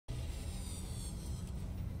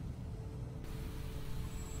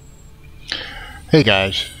Hey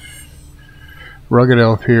guys,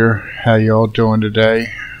 RuggedElf here. How y'all doing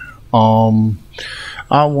today?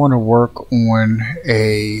 I want to work on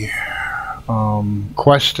a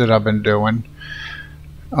quest that I've been doing.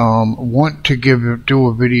 Want to do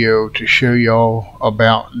a video to show y'all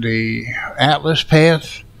about the Atlas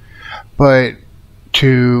path, but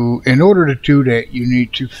in order to do that, you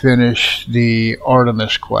need to finish the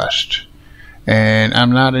Artemis quest, and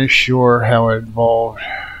I'm not as sure how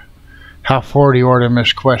far the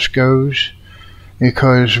Artemis quest goes,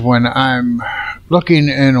 because when I'm looking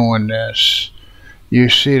in on this, you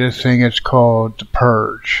see the thing it's called the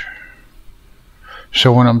Purge.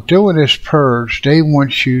 So when I'm doing this Purge, they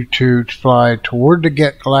want you to fly toward the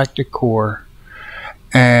galactic core,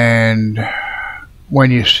 and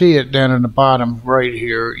when you see it down in the bottom right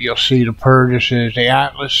here, you'll see the Purge. It says the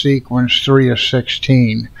Atlas sequence 3 of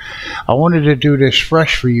 16. I wanted to do this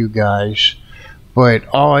fresh for you guys, but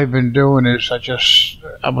all I've been doing is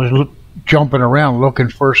I was jumping around looking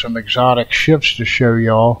for some exotic ships to show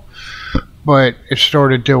y'all, but it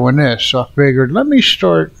started doing this. So I figured, let me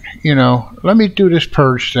start, let me do this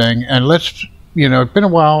Purge thing, and let's, it's been a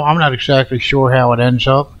while. I'm not exactly sure how it ends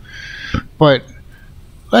up, but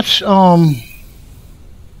let's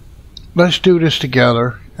do this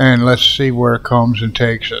together and let's see where it comes and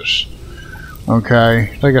takes us.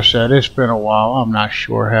 Okay, like I said, it's been a while. I'm not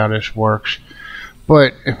sure how this works,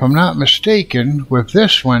 but if I'm not mistaken, with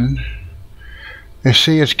this one, you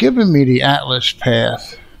see it's giving me the Atlas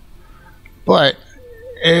path, but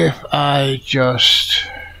if I just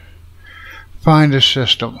find a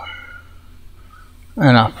system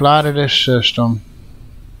and I fly to this system,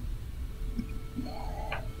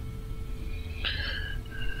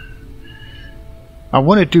 I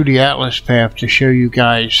want to do the Atlas path to show you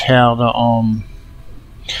guys how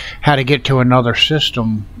to get to another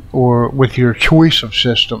system, or with your choice of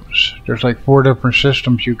systems. There's like 4 different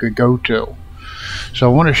systems you could go to.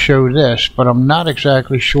 So I want to show this, but I'm not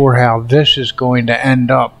exactly sure how this is going to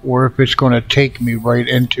end up, or if it's going to take me right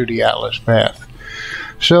into the Atlas path.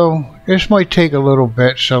 So this might take a little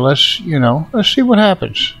bit, so let's see what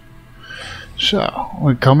happens. So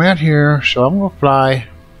we come out here, so I'm going to fly,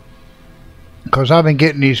 because I've been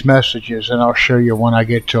getting these messages, and I'll show you when I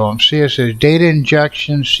get to them. See, it says data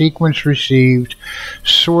injection, sequence received,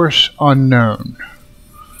 source unknown.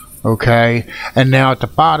 Okay, and now at the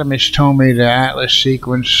bottom it's telling me the Atlas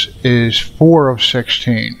sequence is 4 of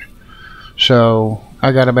 16. So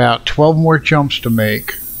I got about 12 more jumps to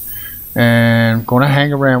make, and I'm going to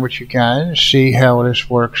hang around with you guys and see how this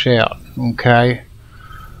works out. Okay,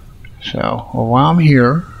 so while I'm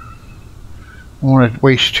here, I don't want to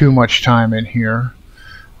waste too much time in here,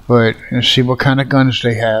 but let's see what kind of guns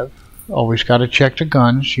they have. Always got to check the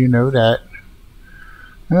guns, you know that.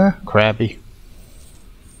 Crappy.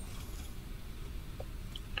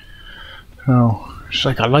 So it's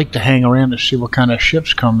like I like to hang around to see what kind of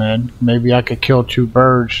ships come in. Maybe I could kill 2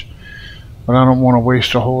 birds, but I don't want to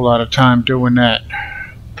waste a whole lot of time doing that.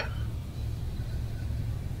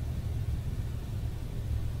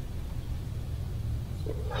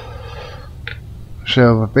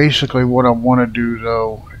 So basically what I want to do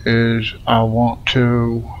though is I want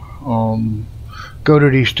to go to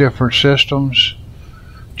these different systems,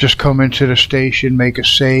 just come into the station, make a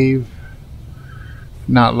save.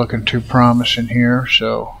 Not looking too promising here,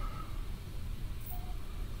 so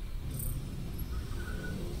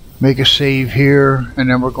make a save here, and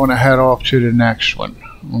then we're going to head off to the next one.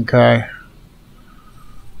 Okay,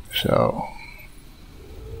 so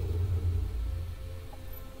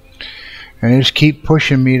and just keep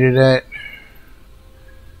pushing me to that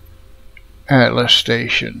Atlas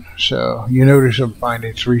station. So you notice I'm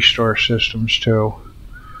finding 3-star systems too.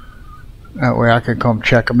 That way I can come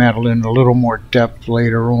check them out in a little more depth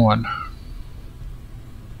later on.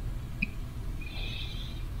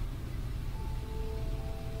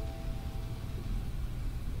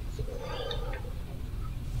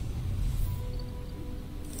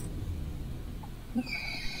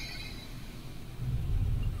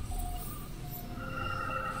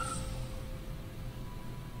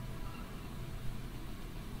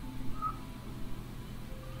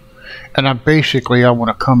 And I want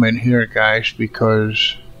to come in here, guys,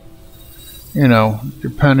 because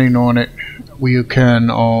depending on it, you can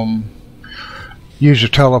use a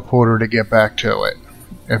teleporter to get back to it.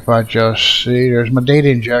 If I just see, there's my data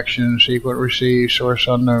injection, sequence received, source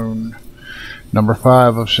unknown, number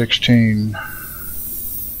 5 of 16.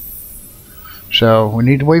 So we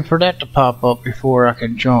need to wait for that to pop up before I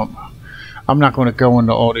can jump. I'm not going to go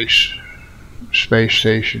into all these space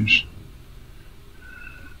stations.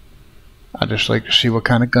 I just like to see what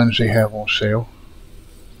kind of guns they have on sale.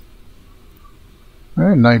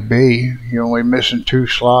 It might be. You're only missing 2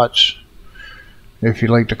 slots. If you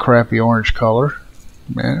like the crappy orange color,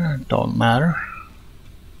 yeah, it don't matter.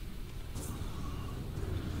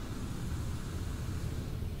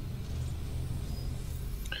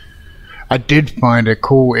 I did find a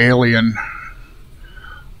cool alien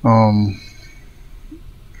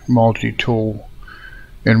multi-tool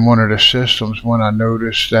in one of the systems when I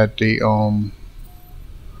noticed that the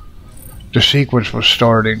sequence was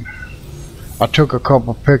starting. I took a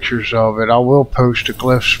couple pictures of it. I will post the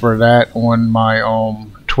glyphs for that on my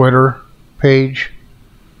Twitter page.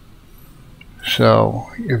 So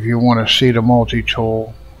if you want to see the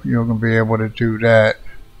multi-tool, you're going to be able to do that.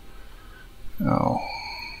 Oh,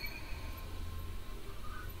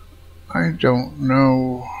 I don't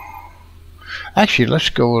know. Actually,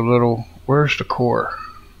 let's go a little. Where's the core?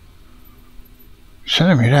 It's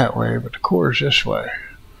sending me that way, but the core is this way.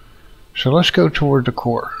 So let's go toward the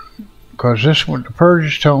core. Because this one, the Purge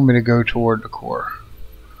is telling me to go toward the core.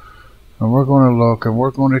 And we're going to look and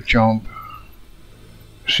we're going to jump.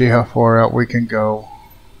 See how far out we can go.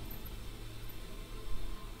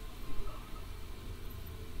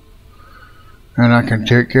 And I can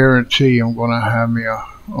guarantee I'm going to have me a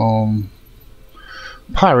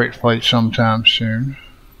pirate fight sometime soon.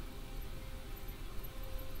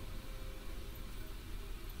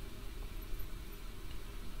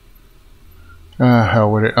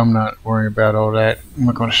 Hell with it. I'm not worrying about all that. I'm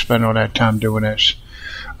not going to spend all that time doing this.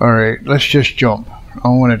 Alright, let's just jump. I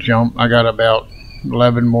want to jump. I got about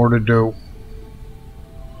 11 more to do.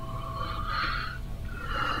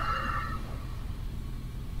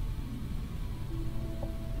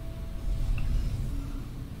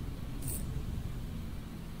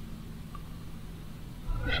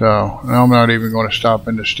 So, I'm not even going to stop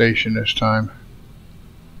in the station this time.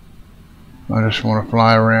 I just want to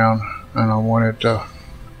fly around. And I wanted to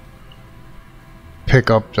pick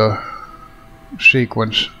up the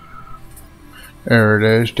sequence. There it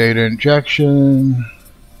is, data injection.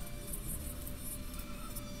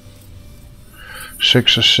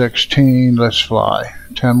 6 of 16, let's fly.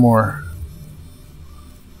 10 more.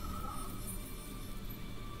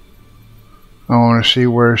 I want to see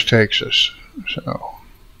where this takes us. So,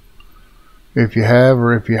 if you have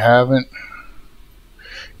or if you haven't,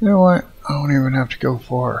 you know what? I don't even have to go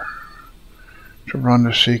far to run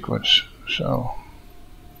the sequence. So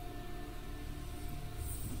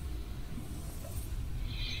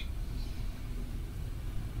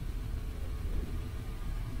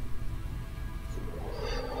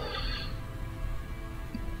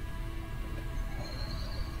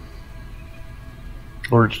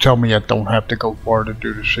or to tell me I don't have to go far to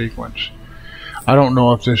do the sequence. I don't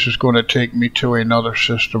know if this is going to take me to another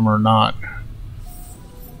system or not,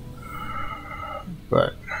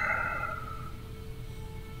 but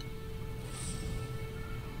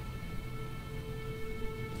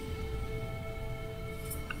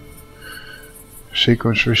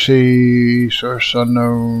sequence received, source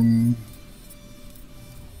unknown.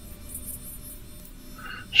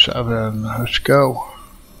 7, let's go.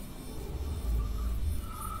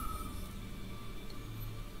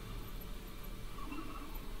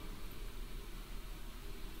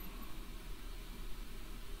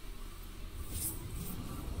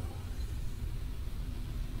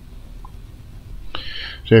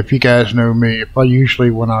 So if you guys know me, if I usually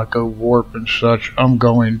when I go warp and such, I'm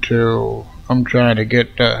trying to get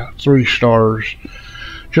 3 stars,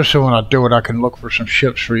 just so when I do it I can look for some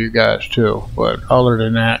ships for you guys too. But other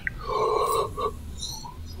than that,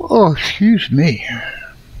 oh, excuse me.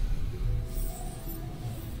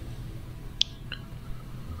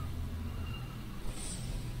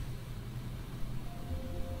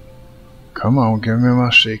 Come on, give me my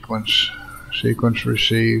sequence. Sequence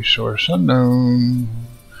received, source unknown.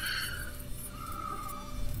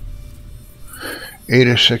 8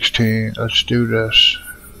 of 16, let's do this.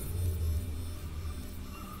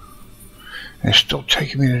 It's still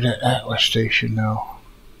taking me to that Atlas station now.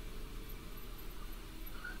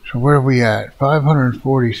 So where are we at?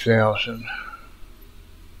 540,000.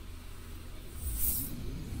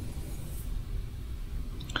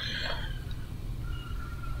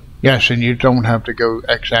 Yes, and you don't have to go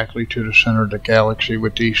exactly to the center of the galaxy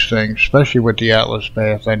with these things, especially with the Atlas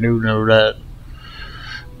path. I do know that.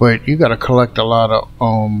 But you got to collect a lot of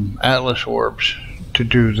Atlas orbs to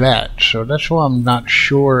do that. So that's why I'm not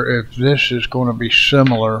sure if this is going to be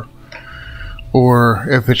similar, or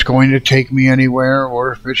if it's going to take me anywhere,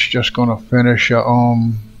 or if it's just going to finish.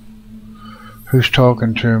 Who's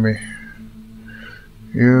talking to me?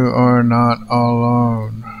 You are not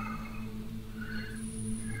alone.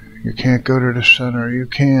 You can't go to the center. You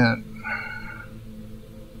can't.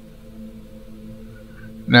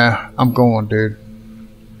 Nah, I'm going, dude.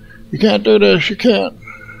 You can't do this, you can't.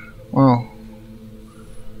 Well,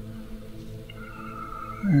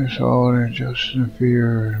 it's all just in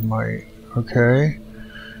fear and might. Okay.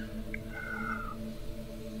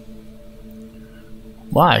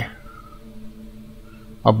 Why?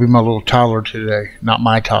 I'll be my little toddler today. Not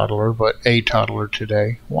my toddler, but a toddler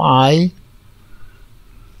today. Why?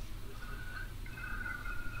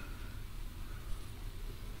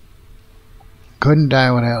 Couldn't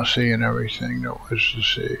die without seeing everything there was to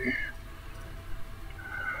see.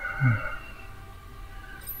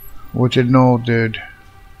 What did Noel did?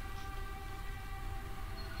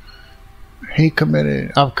 I've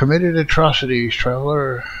committed atrocities,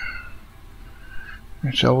 traveler.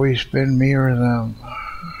 It's always been me or them.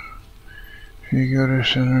 You go to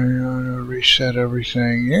center, you want to reset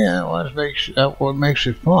everything. Yeah, well, that's what makes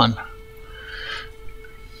it fun.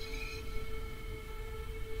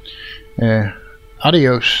 Yeah.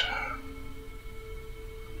 Adios.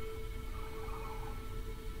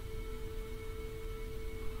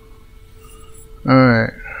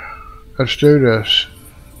 Alright. Let's do this.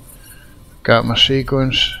 Got my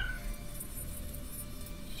sequence.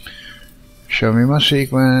 Show me my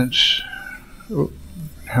sequence. Ooh,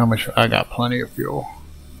 how much? I got plenty of fuel.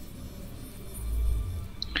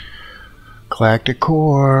 Galactic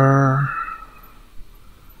core.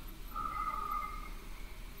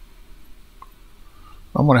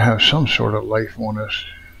 I'm going to have some sort of life on us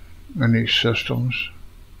in these systems.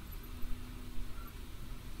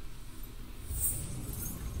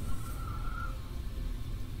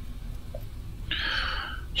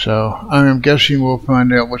 So I'm guessing we'll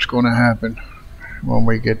find out what's going to happen when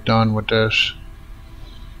we get done with this.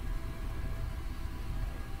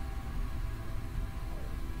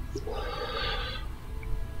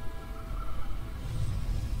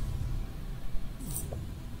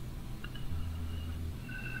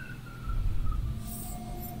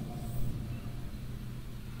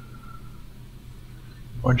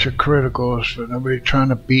 Bunch of criticals, but nobody trying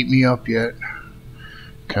to beat me up yet.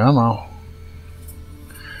 Come on.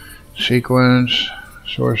 Sequence,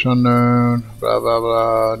 source unknown, blah blah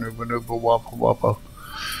blah, nooba nooba wappa wappa.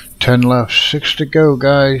 10 left, 6 to go,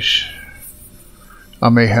 guys. I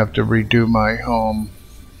may have to redo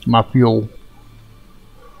my fuel.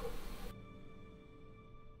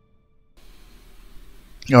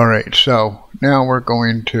 Alright, so now we're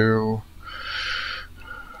going to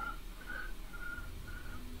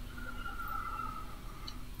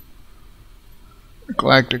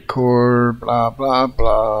galactic core, blah blah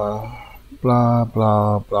blah, blah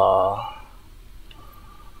blah blah.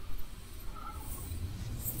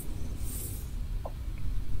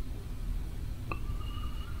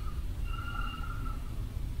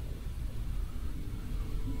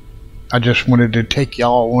 I just wanted to take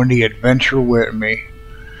y'all on the adventure with me.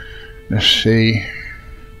 Let's see.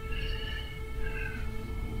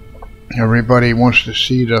 Everybody wants to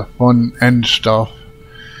see the fun end stuff,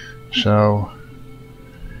 so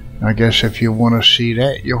I guess if you want to see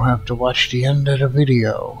that, you'll have to watch the end of the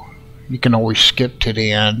video. You can always skip to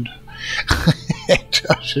the end. It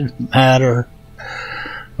doesn't matter.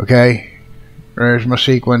 Okay, there's my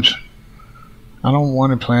sequence. I don't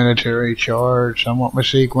want a planetary charge. I want my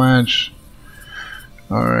sequence.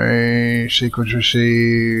 Alright, sequence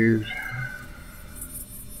received.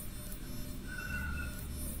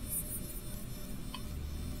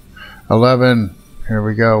 $11. Here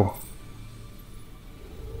we go.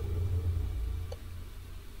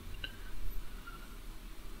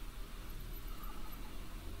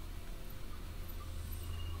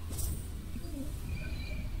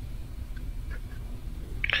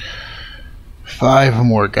 Five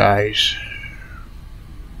more, guys.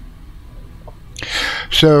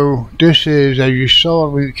 So this is, as you saw,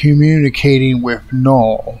 we're communicating with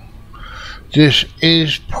Null. This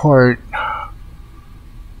is part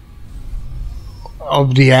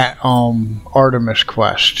of the Artemis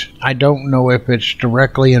quest. I don't know if it's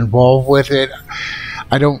directly involved with it.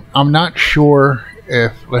 I'm not sure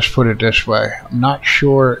if, let's put it this way, I'm not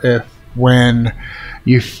sure if when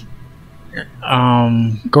you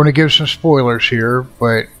going to give some spoilers here,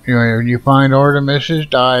 but you know, when you find Artemis has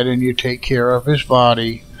died and you take care of his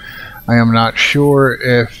body, I am not sure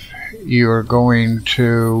if you are going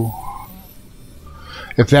to,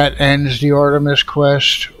 if that ends the Artemis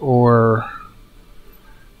quest, or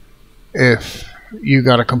if you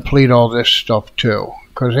got to complete all this stuff too.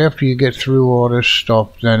 Because after you get through all this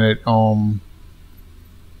stuff, then it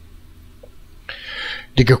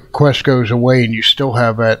the quest goes away and you still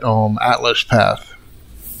have that Atlas path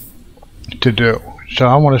to do. So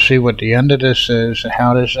I want to see what the end of this is,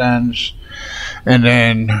 how this ends, And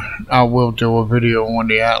then I will do a video on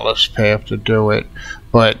the Atlas path to do it.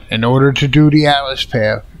 But in order to do the Atlas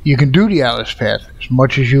path, you can do the Atlas path as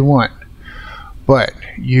much as you want, but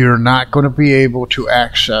you're not going to be able to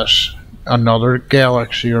access another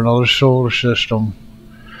galaxy or another solar system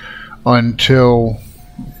until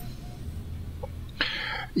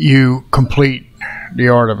you complete the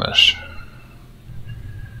Artemis.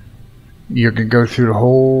 You can go through the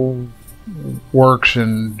whole works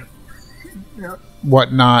and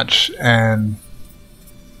whatnots, and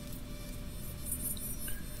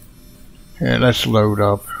let's load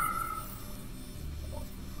up.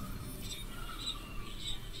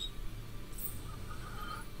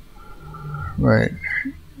 Right,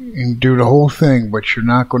 you can do the whole thing, but you're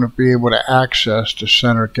not going to be able to access the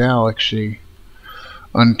center galaxy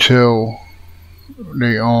until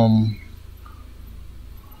the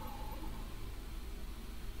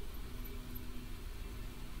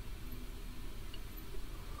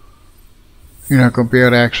you're not going to be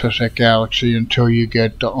able to access that galaxy until you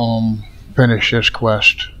get to finish this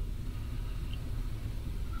quest.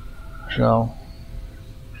 So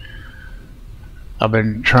I've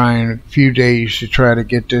been trying a few days to try to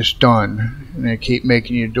get this done, and they keep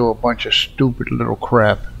making you do a bunch of stupid little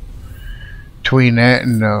crap. Between that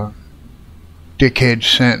and the dickhead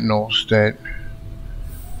sentinels that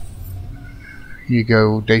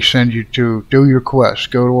they send you to do your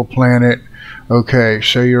quest, go to a planet. Okay,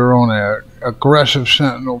 so you're on a aggressive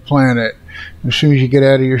sentinel planet. As soon as you get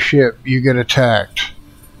out of your ship, you get attacked.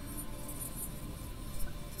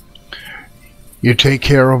 You take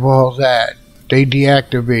care of all that. They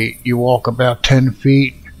deactivate. You walk about 10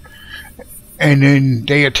 feet, and then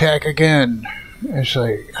they attack again. It's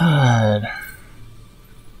like, God.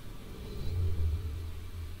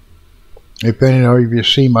 If any of you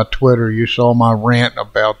see my Twitter, you saw my rant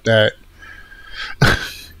about that.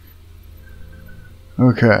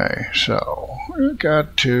 Okay, so we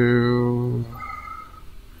got two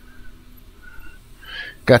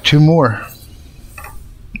more.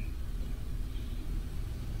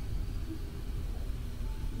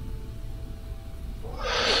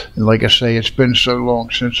 And like I say, it's been so long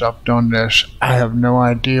since I've done this, I have no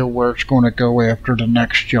idea where it's going to go after the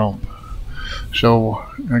next jump. So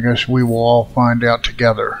I guess we will all find out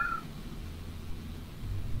together.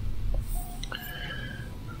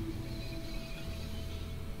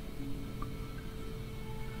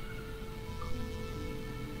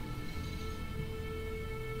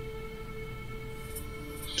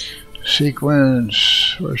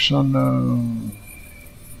 Sequence versus unknown.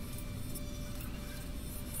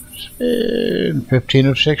 15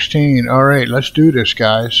 of 16. Alright, let's do this,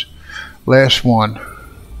 guys. Last one.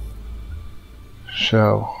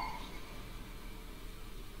 So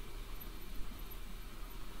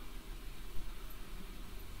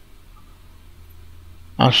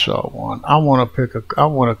I saw one. I want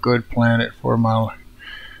a good planet for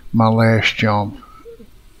my last jump,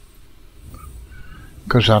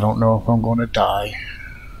 because I don't know if I'm going to die.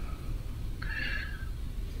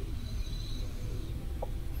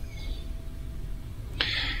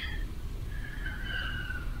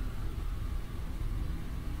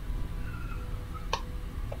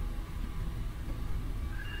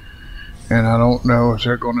 And I don't know if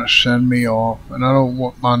they're going to send me off, and I don't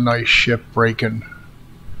want my nice ship breaking.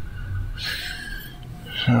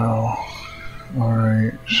 So,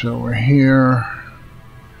 alright, so we're here.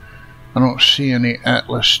 I don't see any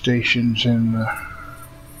Atlas stations in the...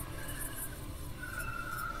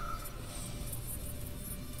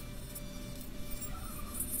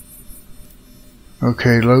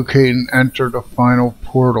 Okay, locate and enter the final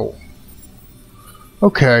portal.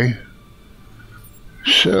 Okay.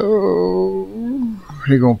 So,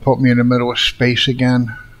 you're going to put me in the middle of space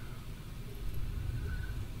again?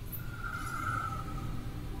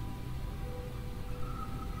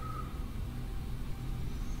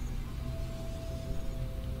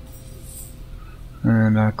 You're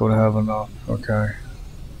not going to have enough. Okay.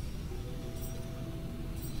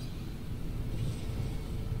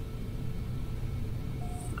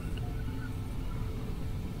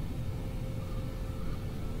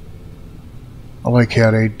 I like how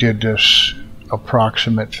they did this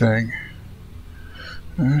approximate thing.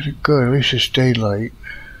 That's good, at least it's daylight.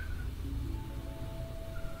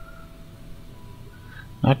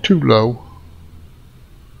 Not too low.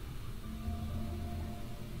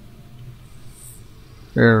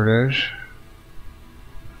 There it is.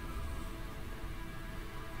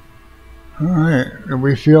 Alright,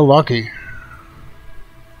 we feel lucky.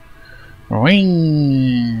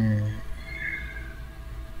 Wing!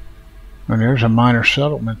 And there's a minor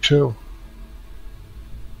settlement too.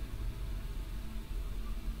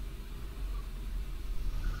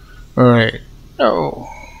 Alright. Oh.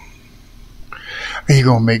 You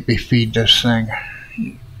gonna make me feed this thing.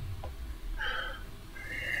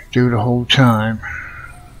 Do the whole time.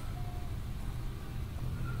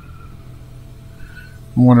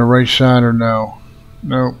 I'm on the right side or no?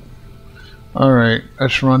 Nope. Alright,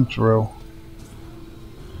 let's run through.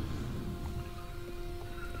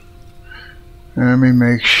 Let me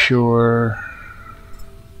make sure.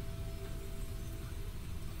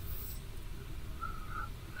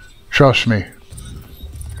 Trust me.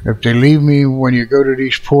 If they leave me when you go to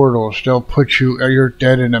these portals, they'll put you, you're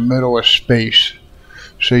dead in the middle of space.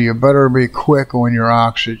 So you better be quick on your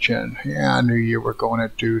oxygen. Yeah, I knew you were going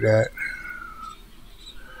to do that.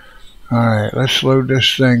 Alright, let's load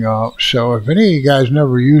this thing up. So if any of you guys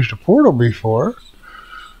never used a portal before,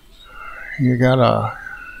 you gotta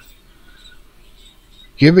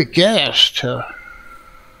give it gas to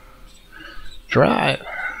drive.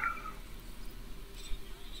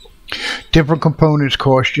 Different components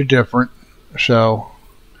cost you different, so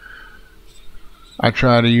I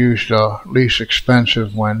try to use the least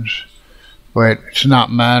expensive ones. But it's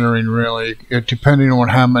not mattering really. Depending on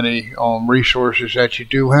how many resources that you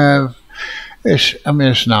do have,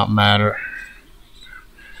 it's not matter.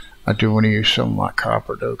 I do want to use some of my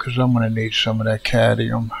copper though, because I'm going to need some of that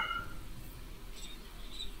cadmium.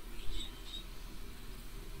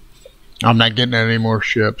 I'm not getting any more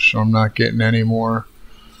ships, so I'm not getting any more.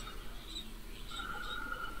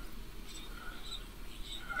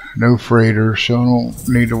 No freighters, so I don't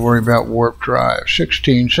need to worry about warp drive.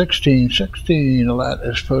 16, 16, 16.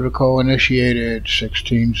 Lattice protocol initiated.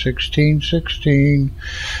 16, 16, 16.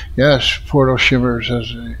 Yes, portal shimmers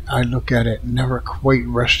as I look at it, never quite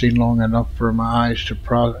resting long enough for my eyes to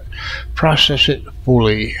process it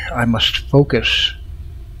fully. I must focus.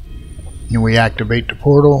 And we activate the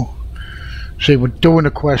portal. See, with doing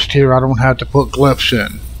the quest here, I don't have to put glyphs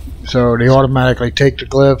in. So they automatically take the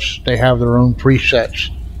glyphs. They have their own presets.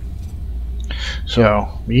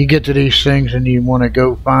 So when you get to these things and you want to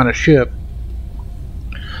go find a ship,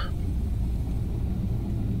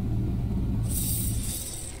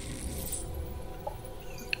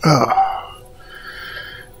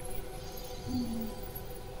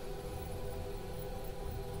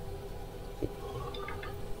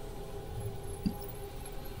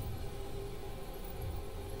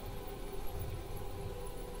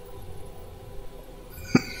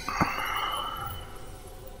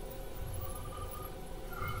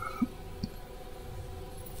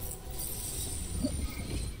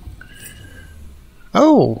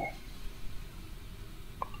 oh,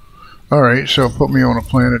 alright, so put me on a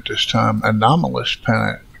planet this time. Anomalous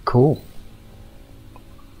planet. Cool.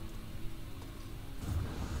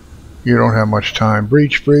 You don't have much time.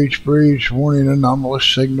 Breach, breach, breach. Warning, anomalous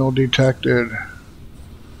signal detected.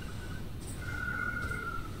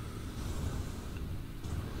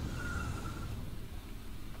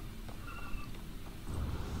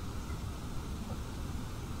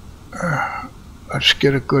 Let's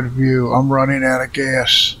get a good view. I'm running out of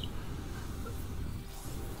gas.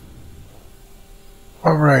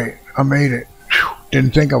 Alright, I made it. Whew,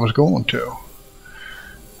 didn't think I was going to.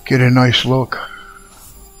 Get a nice look.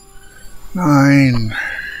 9,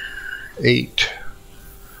 8,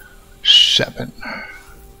 7,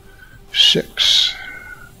 6,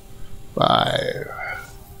 5,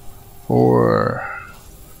 4,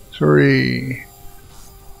 3,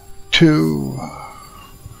 2,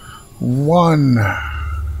 1.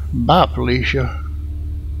 Bye, Felicia.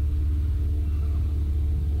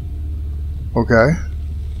 Okay.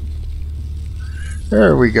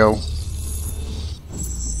 There we go.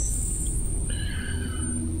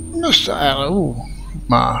 Ooh,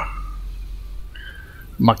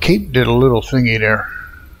 my cape did a little thingy there.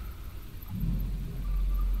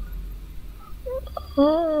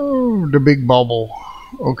 Oh, the big bubble.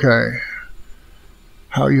 Okay.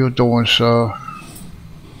 How you doing, sir?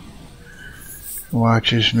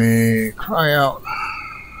 Watches me cry out.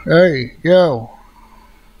 Hey, yo.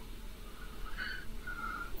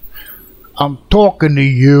 I'm talking to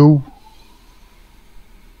you.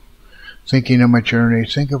 Thinking of my journey.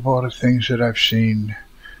 Think of all the things that I've seen.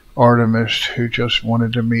 Artemis, who just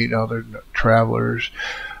wanted to meet other travelers,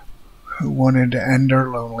 who wanted to end their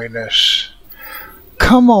loneliness.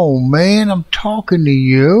 Come on, man, I'm talking to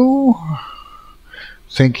you.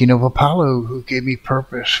 Thinking of Apollo, who gave me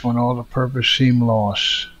purpose when all the purpose seemed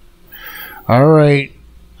lost. Alright,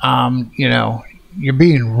 you know, you're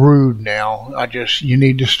being rude now. You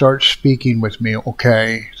need to start speaking with me,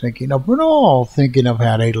 okay? Thinking of it all, thinking of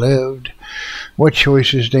how they lived, what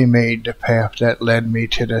choices they made, the path that led me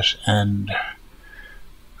to this end.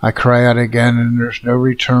 I cry out again, and there's no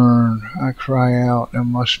return. I cry out and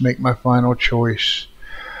must make my final choice.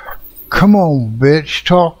 Come on, bitch,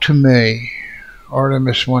 talk to me.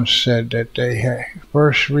 Artemis once said that they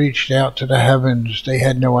first reached out to the heavens. They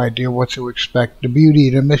had no idea what to expect. The beauty,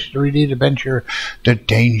 the mystery, the adventure, the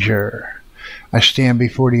danger. I stand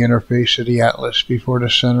before the interface of the Atlas, before the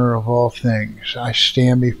center of all things. I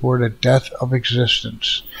stand before the death of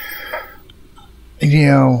existence. You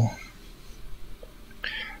know,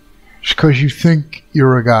 just because you think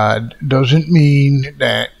you're a god doesn't mean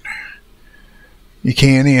that you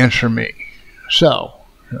can't answer me. So,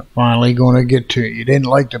 I'm finally going to get to you. You didn't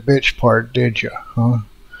like the bitch part, did you? Huh?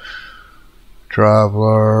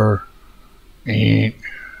 Traveler.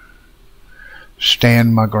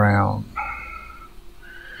 Stand my ground.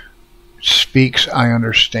 Speaks, I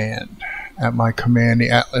understand. At my command,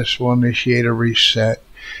 the Atlas will initiate a reset.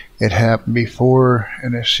 It happened before,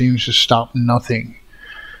 and it seems to stop nothing.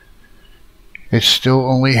 It still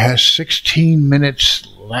only has 16 minutes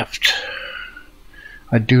left.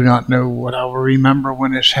 I do not know what I will remember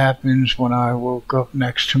when this happens, when I woke up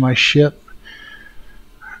next to my ship.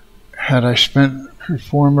 Had I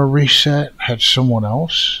performed a reset? Had someone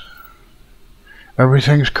else?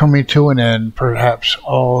 Everything's coming to an end. Perhaps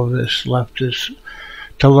all of this left is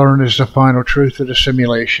to learn is the final truth of the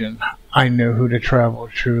simulation. I know who the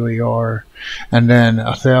travelers truly are. And then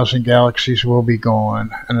 1,000 galaxies will be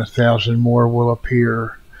gone, and 1,000 more will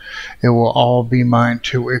appear. It will all be mine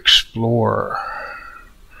to explore.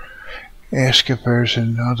 Ask if there's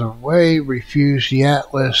another way. Refuse the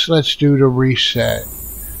Atlas. Let's do the reset.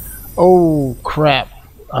 Oh, crap.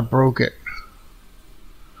 I broke it.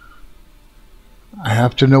 I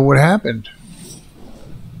have to know what happened.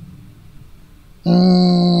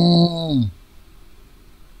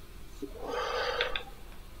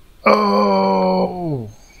 Oh,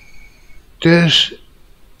 this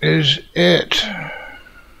is it.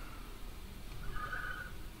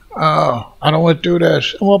 Oh, I don't want to do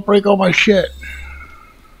this. I want to break all my shit.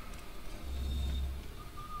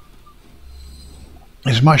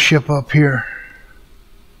 Is my ship up here?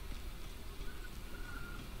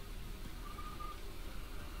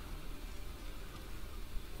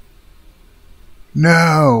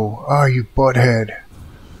 No. Oh, you butthead.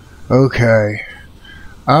 Okay.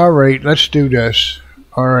 Alright, let's do this.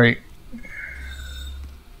 Alright.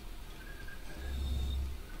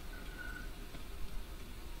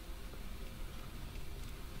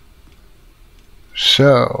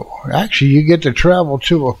 So, actually you get to travel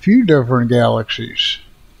to a few different galaxies.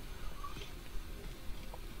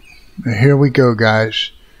 And here we go,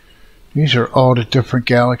 guys. These are all the different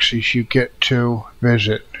galaxies you get to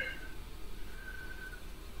visit.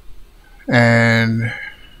 And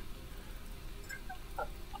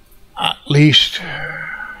at least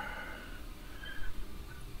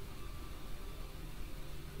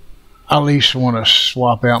want to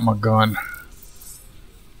swap out my gun.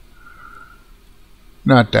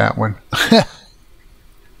 Not that one.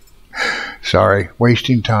 Sorry,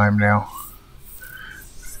 wasting time now.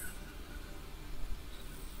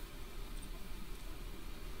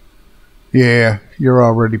 Yeah, you're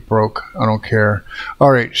already broke. I don't care.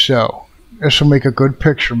 Alright, so this will make a good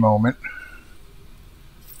picture moment.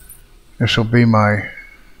 This will be my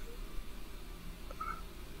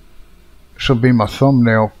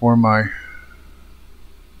thumbnail for my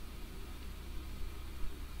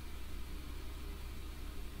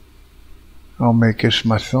I'll make this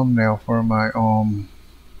my thumbnail for my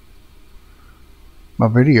my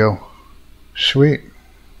video. Sweet.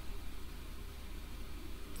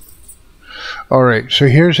 Alright, so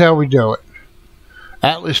here's how we do it.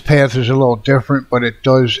 Atlas path is a little different, but it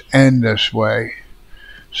does end this way.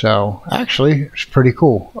 So, actually, it's pretty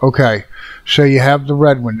cool. Okay, so you have the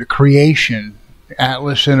red one, the creation,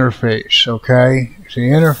 Atlas interface, okay? So the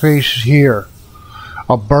interface is here.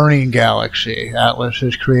 A burning galaxy. Atlas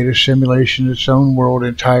has created a simulation of its own world,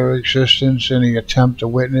 entire existence, in the attempt to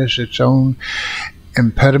witness its own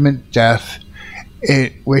impediment, death.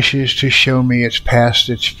 It wishes to show me its past,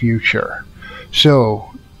 its future. So,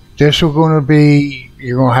 this is going to be,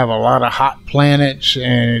 you're going to have a lot of hot planets,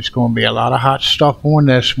 and it's going to be a lot of hot stuff on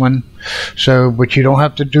this one. So, but you don't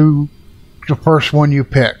have to do the first one you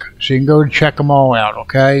pick. So you can go and check them all out,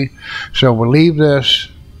 okay? So we'll leave this,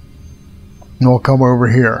 and we'll come over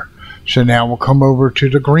here. So now we'll come over to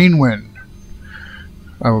the green one.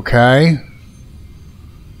 Okay?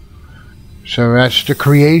 So that's the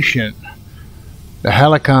creation. The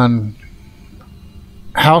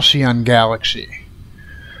Halcyon Galaxy.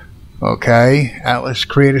 Okay, Atlas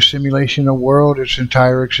create a simulation of world, its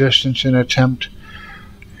entire existence, in attempt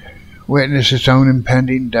witness its own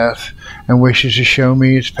impending death, and wishes to show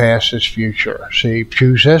me its past, its future. See,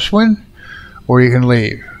 choose this one, or you can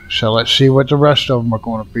leave. So let's see what the rest of them are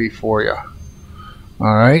going to be for you.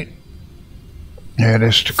 Alright. And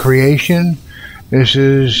it's the creation. This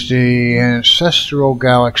is the ancestral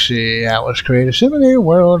galaxy. Atlas created a simulated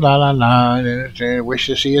world, la la la, and wish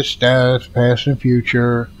to see its death, past and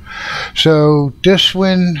future. So this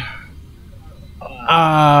one,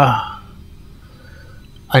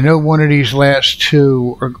 I know one of these last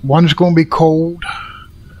two, one's going to be cold,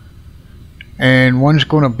 and one's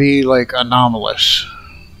going to be like anomalous.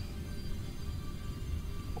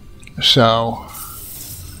 So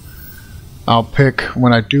I'll pick,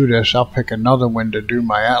 when I do this, I'll pick another one to do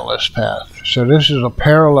my Atlas path. So this is a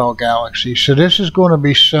parallel galaxy. So this is going to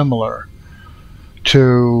be similar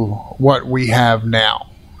to what we have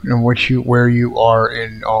now, and where you are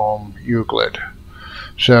in Euclid.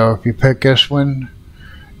 So if you pick this one,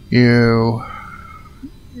 you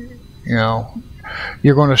know,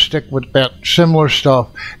 you're going to stick with that similar stuff.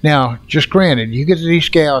 Now, just granted, you get to these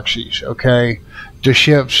galaxies, okay, the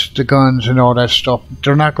ships, the guns, and all that stuff,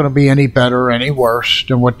 they're not going to be any better or any worse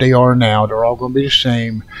than what they are now. They're all going to be the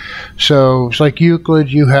same. So it's like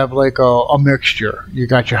Euclid, you have like a mixture. You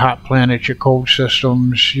got your hot planets, your cold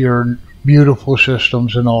systems, your beautiful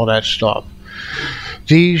systems, and all that stuff.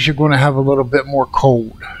 These you're going to have a little bit more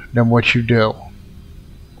cold than what you do.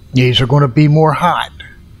 These are going to be more hot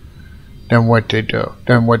than what they do,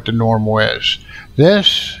 than what the normal is.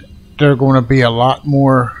 This, they're going to be a lot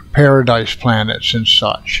more paradise planets and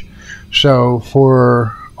such. So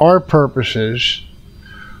for our purposes,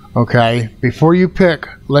 okay, before you pick,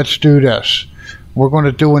 let's do this. We're going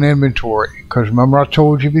to do an inventory, because remember I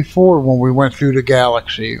told you before when we went through the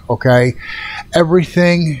galaxy, okay,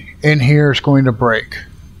 everything in here is going to break.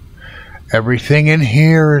 Everything in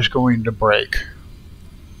here is going to break.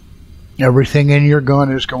 Everything in your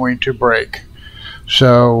gun is going to break.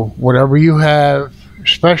 So whatever you have,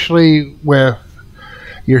 especially with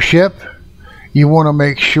your ship, you want to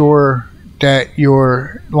make sure that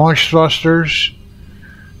your launch thrusters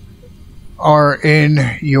are in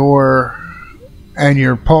your, and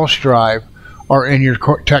your pulse drive are in your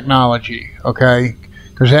technology, okay?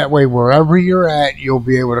 Because that way, wherever you're at, you'll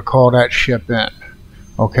be able to call that ship in,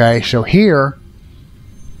 okay? So here,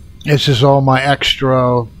 this is all my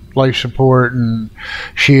extra life support and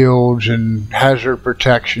shields and hazard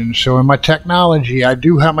protection. So in my technology, I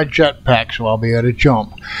do have my jetpack, so I'll be able to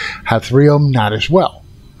jump. Have 3 of them, not as well.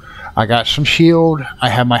 I got some shield. I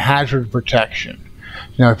have my hazard protection.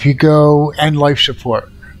 Now, if you go, and life support.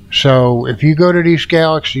 So if you go to these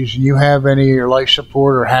galaxies and you have any of your life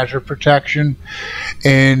support or hazard protection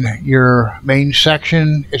in your main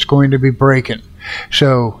section, it's going to be breaking.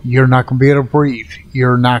 So you're not going to be able to breathe.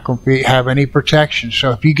 You're not going to have any protection.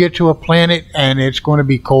 So if you get to a planet and it's going to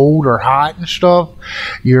be cold or hot and stuff,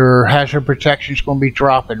 your hazard protection is going to be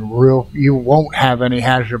dropping real. You won't have any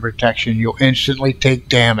hazard protection. You'll instantly take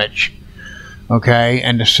damage. Okay,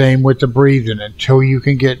 and the same with the breathing until you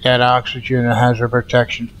can get that oxygen and hazard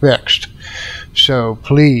protection fixed. So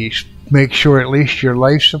please make sure at least your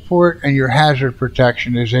life support and your hazard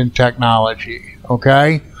protection is in technology.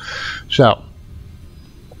 Okay, so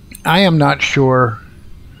I am not sure.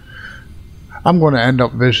 I'm going to end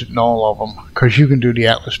up visiting all of them because you can do the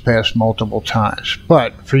Atlas Pass multiple times.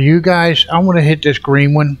 But for you guys, I want to hit this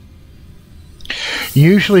green one.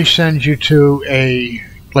 Usually sends you to a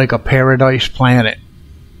paradise planet.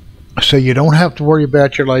 So you don't have to worry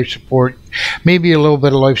about your life support. Maybe a little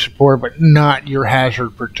bit of life support, but not your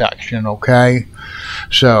hazard protection, okay?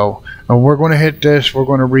 So we're going to hit this. We're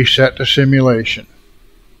going to reset the simulation.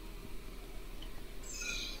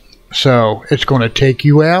 So it's going to take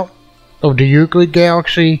you out of the Euclid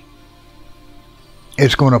galaxy.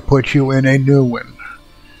 It's going to put you in a new one.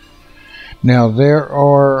 Now there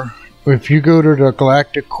are, if you go to the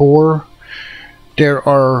galactic core, there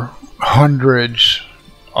are hundreds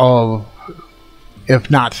of,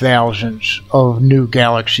 if not thousands, of new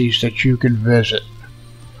galaxies that you can visit.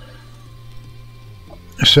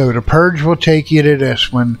 So the Purge will take you to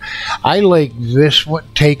this one. I like this one,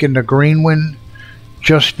 taking the green one,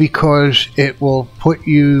 just because it will put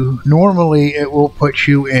you, normally it will put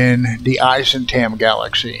you in the Eisentam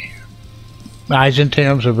galaxy.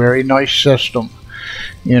 Eisentam's a very nice system.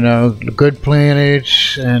 You know, the good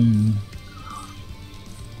planets, and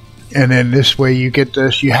then this way you get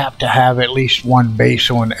this, you have to have at least one base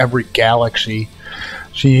on every galaxy.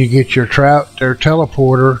 So you get your their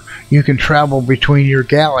teleporter, you can travel between your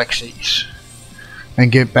galaxies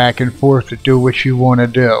and get back and forth to do what you want to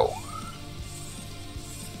do.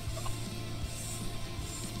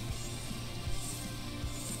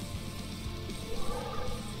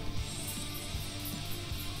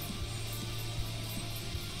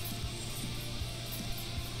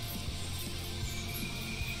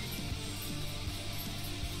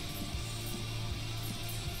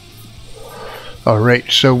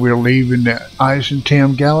 Alright, so we're leaving the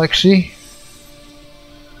Eisentam galaxy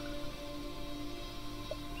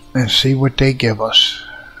and see what they give us.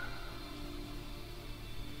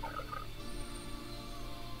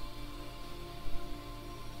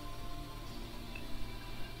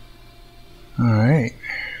 Alright.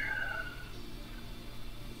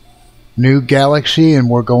 New galaxy, and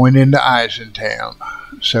we're going into Eisentam.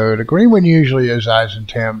 So the green one usually is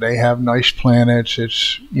Eisentam. They have nice planets.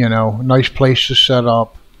 It's, you know, nice place to set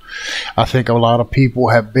up. I think a lot of people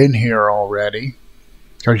have been here already,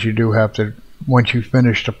 because you do have to, once you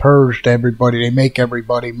finish the Purge, they make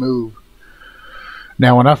everybody move.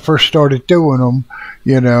 Now, when I first started doing them,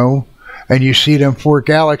 you know, and you see them 4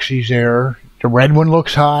 galaxies there, the red one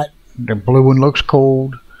looks hot, the blue one looks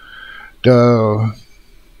cold, the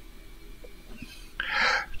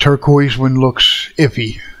turquoise one looks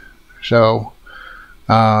iffy. So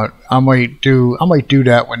I might do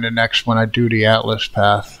that one, the next one I do the Atlas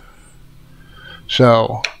path.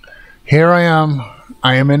 So here I am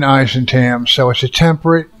in Eisentam. So it's a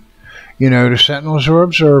temperate, you know, the Sentinels are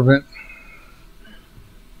observant.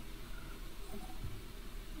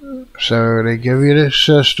 So they give you this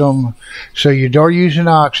system. So you are using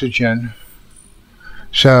oxygen.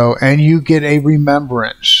 So, and you get a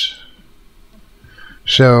remembrance.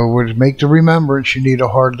 So to make the remembrance, you need a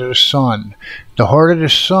Heart of the Sun. The Heart of the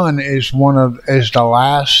Sun is the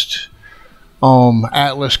last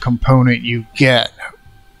Atlas component you get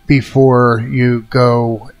before you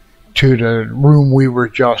go to the room we were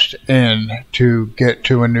just in to get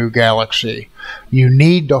to a new galaxy. You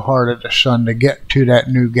need the Heart of the Sun to get to that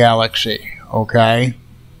new galaxy, okay?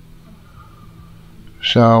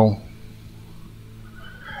 So,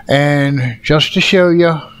 and just to show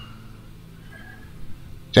you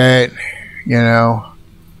that, you know,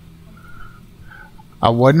 I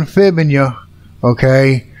wasn't fibbing you,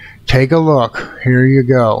 okay? Take a look. Here you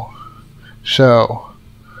go. So,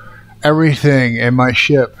 everything in my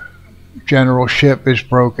ship, general ship, is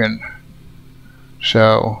broken.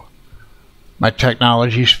 So, my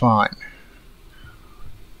technology's fine.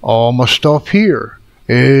 All my stuff here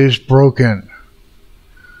is broken.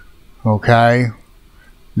 Okay?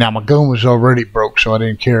 Now, my gun was already broke, so I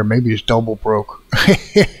didn't care. Maybe it's double broke.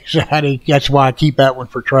 So that's why I keep that one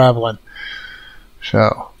for traveling.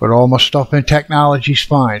 So, but all my stuff and technology's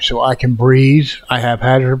fine. So I can breathe, I have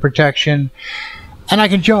hazard protection, and I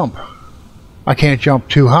can jump. I can't jump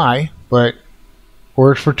too high, but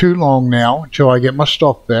works for too long now until I get my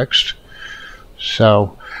stuff fixed.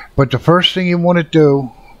 So, but the first thing you want to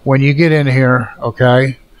do when you get in here,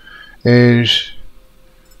 okay, is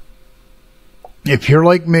if you're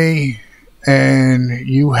like me and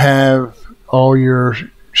you have all your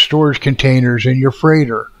storage containers in your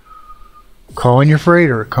freighter, call in your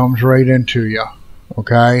freighter. It comes right into you,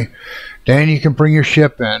 okay? Then you can bring your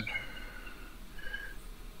ship in,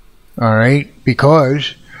 all right?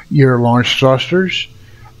 Because your launch thrusters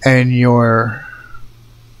and your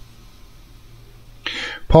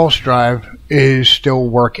pulse drive is still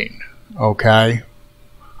working, okay?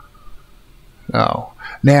 So,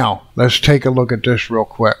 now, let's take a look at this real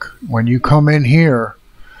quick. When you come in here,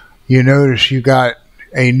 you notice you got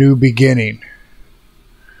a new beginning.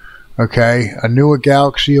 Okay? A new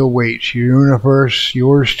galaxy awaits. Your universe,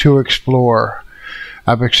 yours to explore.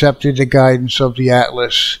 I've accepted the guidance of the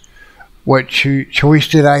Atlas. What choice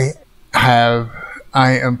did I have?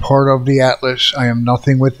 I am part of the Atlas. I am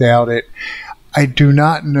nothing without it. I do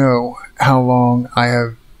not know how long I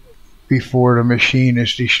have before the machine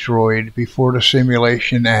is destroyed, before the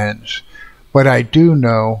simulation ends. But I do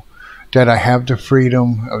know that I have the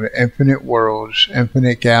freedom of infinite worlds,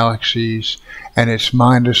 infinite galaxies, and it's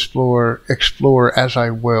mine to explore as I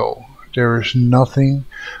will. There is nothing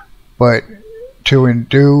but to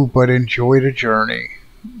do but enjoy the journey.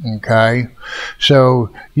 Okay? So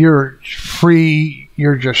you're free,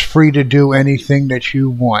 you're just free to do anything that you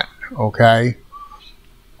want. Okay?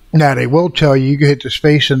 Now, they will tell you, you can hit the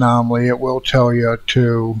space anomaly, it will tell you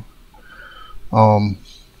to,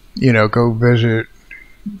 you know, go visit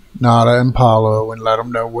Nada and Paulo and let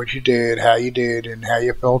them know what you did, how you did, and how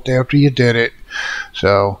you felt after you did it.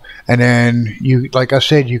 So, and then you, like I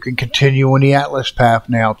said, you can continue on the Atlas path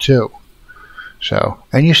now too. So,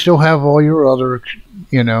 and you still have all your other,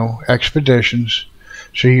 you know, expeditions,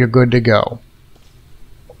 so you're good to go.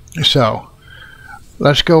 So,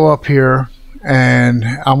 let's go up here. And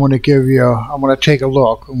I'm going to take a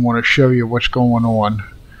look and want to show you what's going on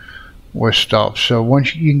with stuff. So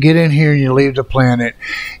once you can get in here and you leave the planet,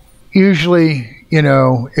 usually, you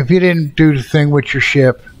know, if you didn't do the thing with your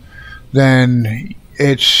ship, then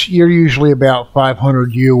you're usually about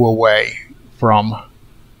 500 U away from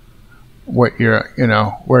what you're,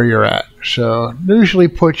 where you're at. So usually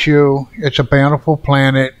puts you, it's a bountiful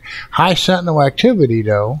planet, high sentinel activity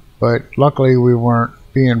though, but luckily we weren't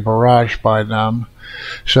being barraged by them.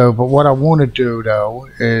 So, but what I want to do though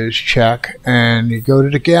is check, and you go to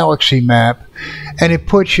the galaxy map, and it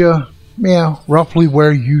puts you, roughly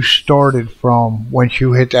where you started from once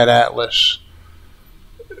you hit that atlas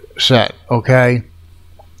set. Okay,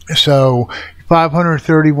 so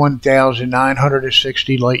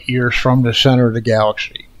 531,960 light years from the center of the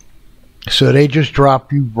galaxy. So they just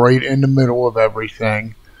drop you right in the middle of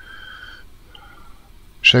everything,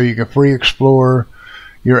 so you can free explore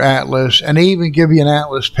your atlas, and they even give you an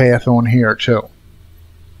atlas path on here too.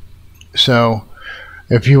 So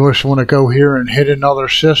if you just want to go here and hit another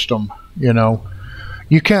system, you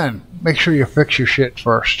can. Make sure you fix your shit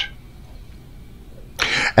first,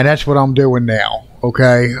 and that's what I'm doing now.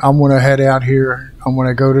 Okay, I'm gonna head out here. I'm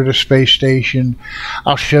gonna go to the space station.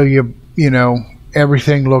 I'll show you,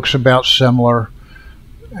 everything looks about similar.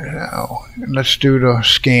 Let's do the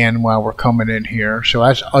scan while we're coming in here. So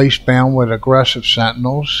that's icebound with aggressive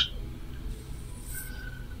sentinels.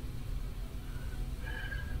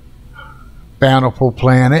 Bountiful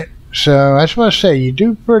planet. So that's what I say. You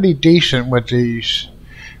do pretty decent with these.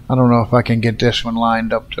 I don't know if I can get this one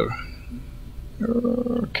lined up to.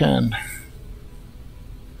 Can.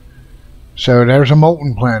 So there's a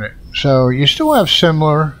molten planet. So you still have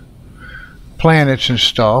similar planets and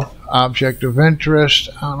stuff. Object of interest.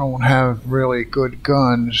 I don't have really good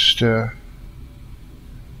guns to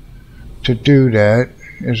do that.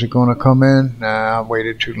 Is it going to come in? Nah, I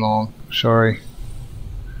waited too long. Sorry.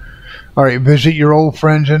 Alright, visit your old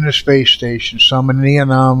friends in the space station. Summon the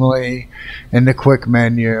anomaly in the quick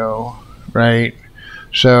menu. Right?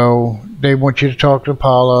 So they want you to talk to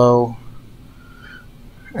Apollo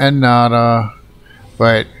and Nada,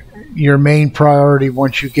 but your main priority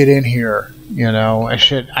once you get in here,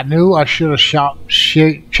 I knew I should have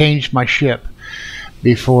changed my ship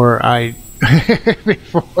before I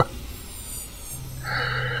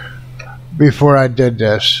before I did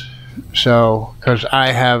this. So, because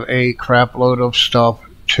I have a crap load of stuff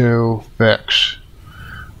to fix.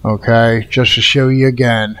 Okay, just to show you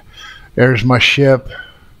again, there's my ship,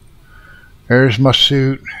 there's my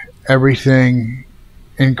suit, everything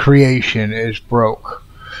in creation is broke.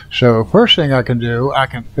 So first thing I can do, I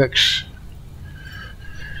can fix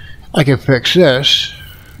this.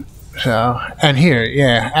 So, and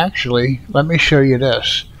here, actually, let me show you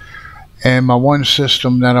this. And my one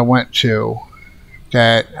system that I went to,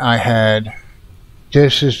 that I had,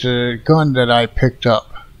 this is the gun that I picked up.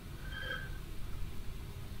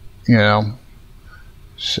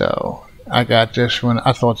 So I got this one.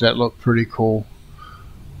 I thought that looked pretty cool.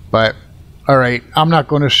 But alright, I'm not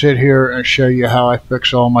going to sit here and show you how I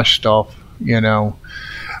fix all my stuff.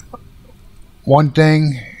 One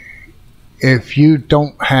thing, if you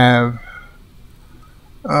don't have,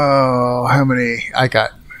 how many I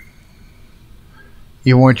got,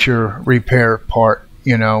 you want your repair part,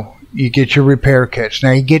 you get your repair kits.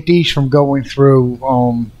 Now you get these from going through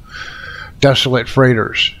desolate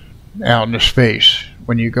freighters out in the space.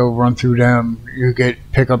 When you go run through them, you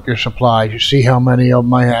pick up your supplies. You see how many of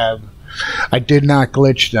them I have. I did not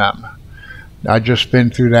glitch them. I just been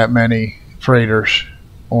through that many freighters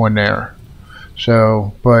on there.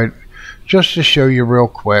 So, but just to show you real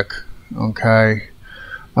quick, okay.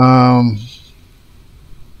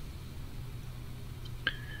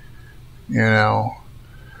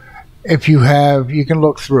 If you have, you can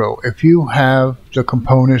look through. If you have the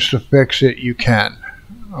components to fix it, you can.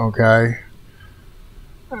 Okay.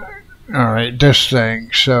 Alright, this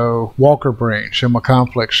thing. So, Walker Brain. So, my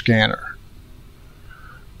complex scanner.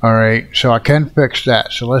 Alright, so I can fix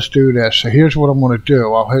that. So, let's do this. So, here's what I'm going to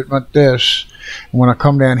do. I'll hit this. When I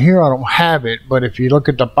come down here, I don't have it. But if you look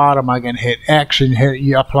at the bottom, I can hit X and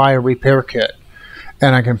you apply a repair kit.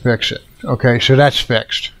 And I can fix it. Okay, so that's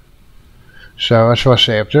fixed. So that's what I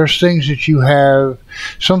say. If there's things that you have,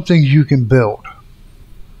 some things you can build.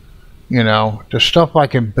 The stuff I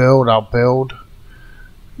can build, I'll build.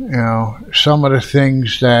 Some of the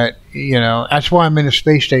things that, that's why I'm in the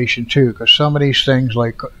space station too, because some of these things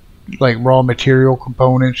like raw material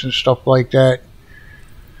components and stuff like that,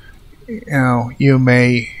 you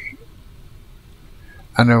may,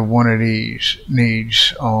 I know one of these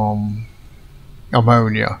needs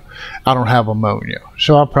ammonia. I don't have ammonia,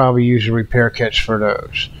 so I'll probably use the repair kits for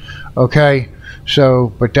those. Okay,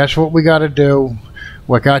 so, but that's what we got to do.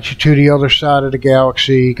 What got you to the other side of the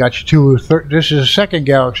galaxy, got you to this is the second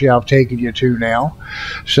galaxy I've taken you to now.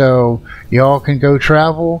 So y'all can go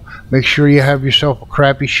travel. Make sure you have yourself a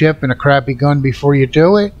crappy ship and a crappy gun before you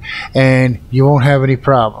do it, and you won't have any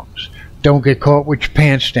problems. don't get caught with your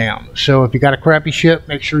pants down. So if you got a crappy ship,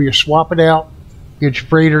 make sure you swap it out. Get your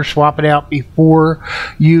freighter, swap it out before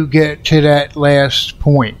you get to that last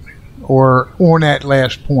point, or on that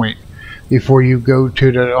last point, before you go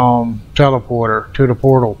to the teleporter, to the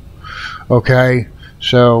portal. Okay,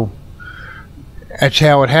 so that's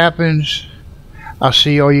how it happens. I'll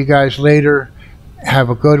see all you guys later.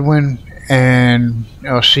 Have a good one, and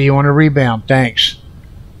I'll see you on the rebound. Thanks.